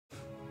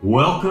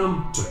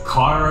Welcome to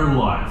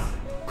ChiroLife,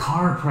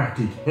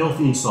 Chiropractic Health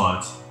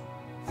Insights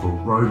for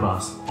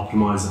Robust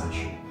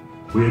Optimization.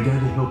 We are going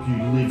to help you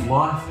live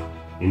life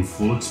in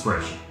full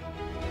expression.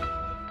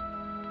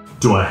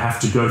 Do I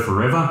have to go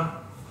forever?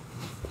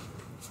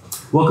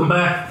 Welcome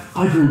back.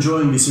 I hope you're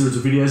enjoying this series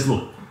of videos.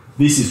 Look,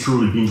 this is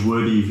truly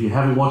binge-worthy. If you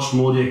haven't watched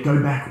them all yet,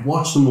 go back,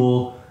 watch them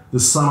all.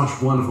 There's so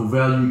much wonderful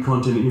value,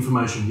 content, and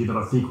information here that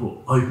I think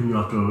will open you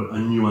up to a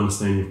new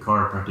understanding of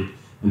chiropractic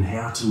and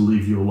how to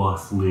live your life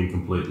fully and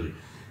completely.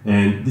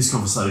 And this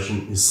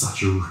conversation is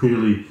such a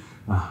really,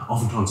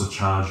 oftentimes a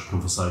charged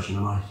conversation,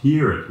 and I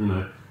hear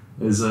it,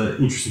 as an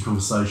interesting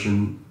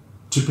conversation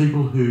to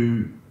people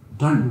who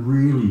don't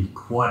really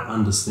quite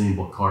understand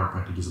what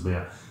chiropractic is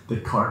about.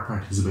 That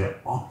chiropractic is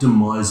about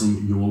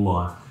optimizing your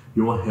life,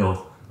 your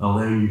health,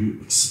 allowing you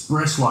to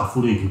express life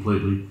fully and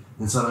completely.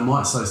 And so they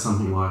might say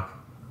something like,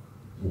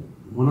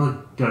 when I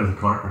go to the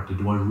chiropractor,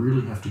 do I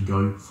really have to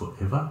go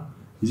forever?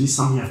 Is this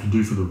something I have to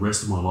do for the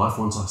rest of my life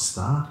once I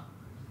start?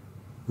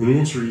 And the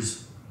answer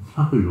is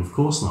no, of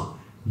course not.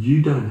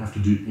 You don't have to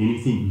do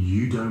anything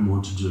you don't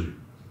want to do.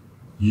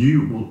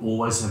 You will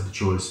always have the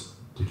choice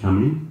to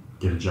come in,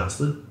 get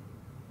adjusted,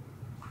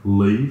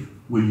 leave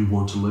when you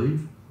want to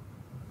leave,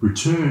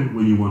 return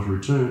when you want to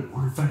return,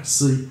 or in fact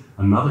see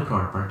another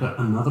chiropractor,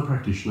 another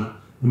practitioner,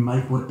 and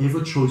make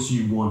whatever choice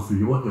you want for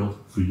your health,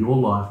 for your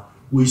life.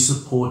 We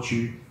support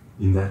you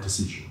in that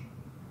decision.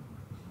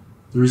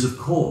 There is, of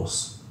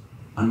course,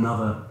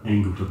 another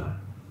angle to that.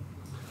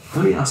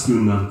 Let me ask you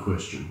another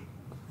question.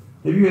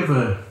 Have you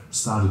ever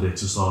started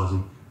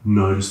exercising,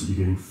 noticed that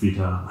you're getting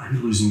fitter, maybe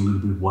losing a little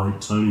bit of weight,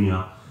 toning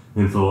up,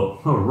 and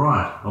thought, all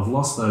right, I've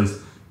lost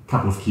those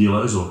couple of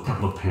kilos or a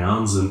couple of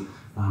pounds and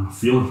I'm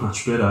feeling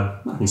much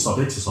better. I can stop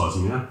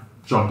exercising now.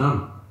 Job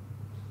done.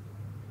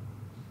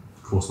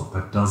 Of course not.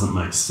 That doesn't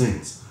make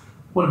sense.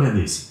 What about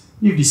this?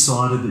 You've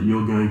decided that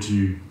you're going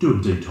to do a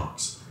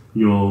detox.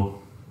 You're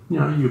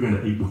going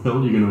to eat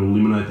well, you're going to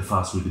eliminate the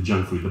fast food, the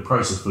junk food, the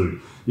processed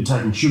food. You're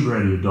taking sugar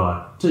out of your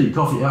diet, tea,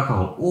 coffee,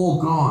 alcohol, all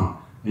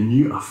gone. And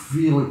you are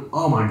feeling,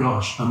 oh my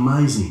gosh,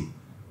 amazing.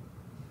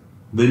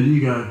 Then do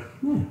you go,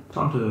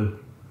 time to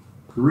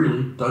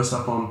really dose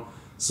up on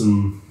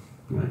some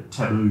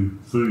taboo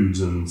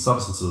foods and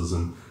substances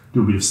and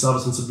do a bit of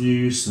substance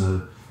abuse, eat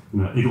all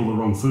the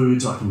wrong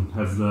foods. I can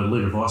have a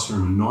litre of ice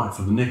cream a night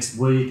for the next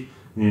week,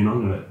 and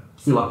I'm going to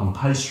fill up on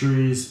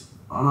pastries.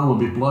 I know I'm a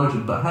bit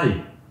bloated, but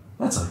hey,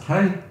 that's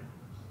okay.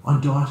 I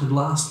dieted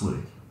last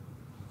week.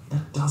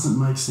 That doesn't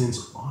make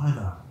sense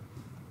either.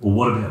 Or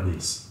what about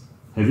this?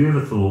 Have you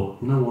ever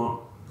thought, you know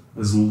what,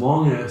 as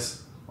long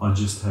as I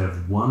just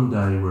have one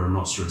day where I'm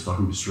not stressed, I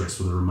can be stressed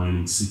for the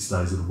remaining 6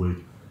 days of the week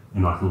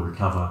and I can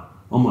recover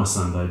on my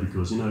Sunday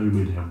because, you're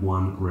meant to have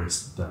one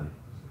rest day.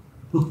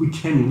 Look, we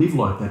can live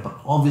like that, but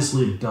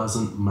obviously it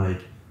doesn't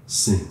make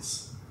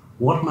sense.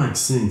 What makes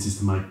sense is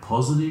to make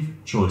positive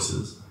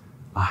choices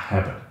a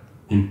habit.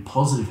 And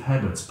positive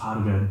habits part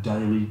of our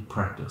daily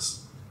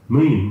practice.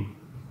 Meaning,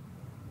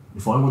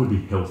 if I want to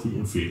be healthy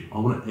and fit, I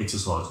want to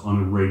exercise on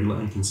a regular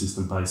and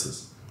consistent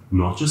basis.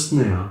 Not just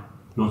now,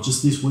 not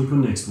just this week or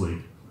next week,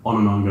 on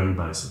an ongoing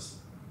basis.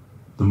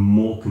 The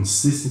more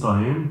consistent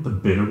I am, the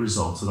better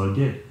results that I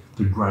get.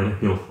 The greater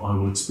health I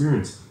will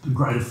experience. The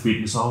greater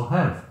fitness I'll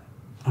have.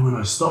 And when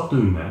I stop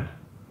doing that,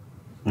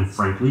 and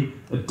frankly,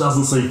 it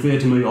doesn't seem fair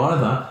to me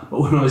either,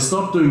 but when I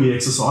stop doing the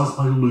exercise,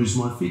 I lose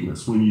my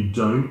fitness. When you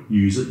don't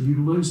use it,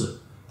 you lose it.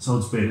 So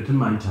it's better to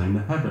maintain the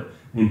habit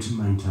and to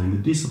maintain the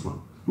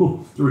discipline.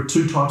 Look, there are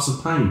two types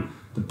of pain,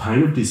 the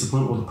pain of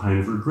discipline or the pain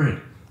of regret.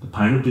 The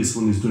pain of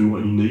discipline is doing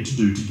what you need to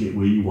do to get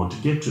where you want to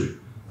get to.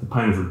 The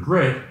pain of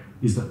regret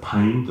is the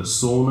pain, the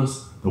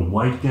soreness, the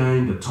weight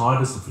gain, the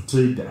tiredness, the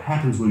fatigue that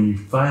happens when you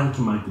fail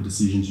to make the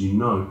decisions you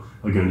know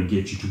are going to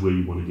get you to where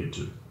you want to get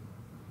to.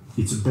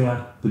 It's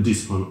about the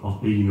discipline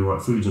of eating the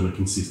right foods on a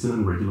consistent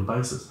and regular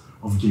basis,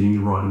 of getting the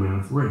right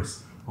amount of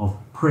rest, of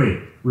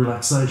prayer,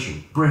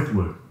 relaxation, breath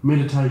work,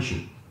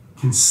 meditation.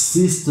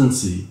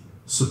 Consistency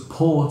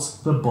supports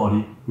the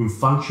body in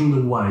functioning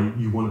the way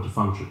you want it to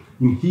function,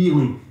 in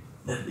healing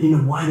in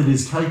a way that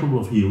is capable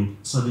of healing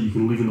so that you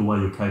can live in the way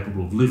you're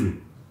capable of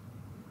living.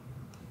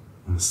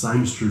 And the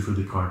same is true for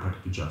the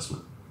chiropractic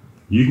adjustment.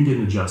 You can get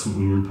an adjustment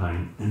when you're in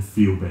pain and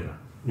feel better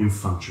and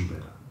function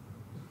better.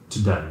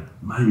 Today,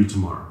 maybe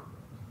tomorrow.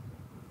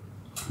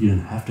 You don't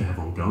have to have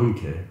ongoing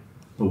care,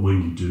 but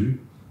when you do,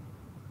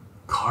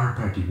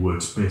 chiropractic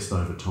works best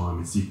over time.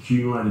 It's the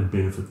accumulated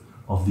benefit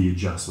of the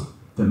adjustment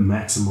that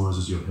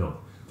maximizes your health,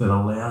 that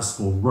allows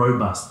for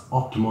robust,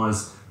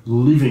 optimized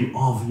living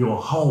of your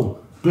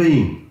whole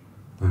being.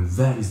 And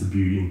that is the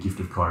beauty and gift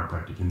of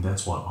chiropractic, and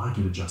that's why I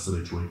get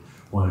adjusted each week,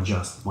 why I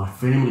adjust my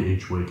family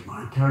each week.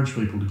 I encourage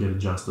people to get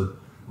adjusted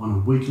on a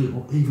weekly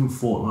or even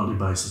fortnightly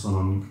basis, on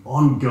an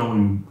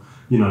ongoing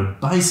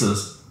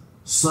basis,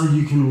 so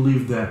you can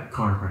live that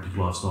chiropractic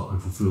lifestyle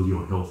and fulfill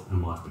your health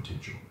and life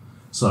potential.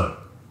 So,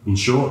 in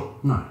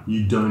short, no,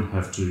 you don't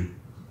have to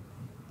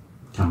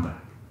come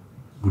back.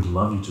 Would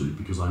love you to,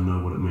 because I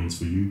know what it means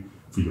for you,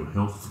 for your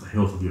health, for the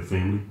health of your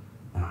family,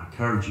 and I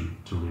encourage you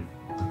to live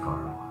the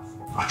Chiro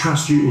life. I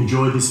trust you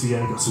enjoyed this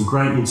video, got some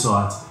great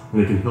insights,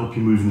 and it can help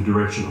you move in the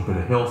direction of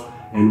better health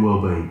and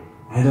well-being.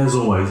 And as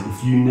always,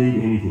 if you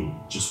need anything,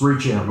 just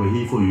reach out. We're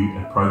here for you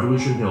at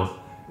Provolution Health.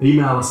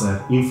 Email us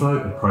at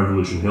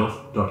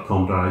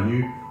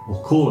info@provolutionhealth.com.au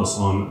or call us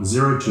on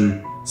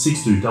 02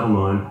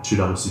 6299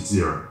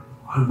 2660.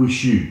 I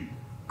wish you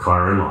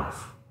Chiro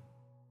Life.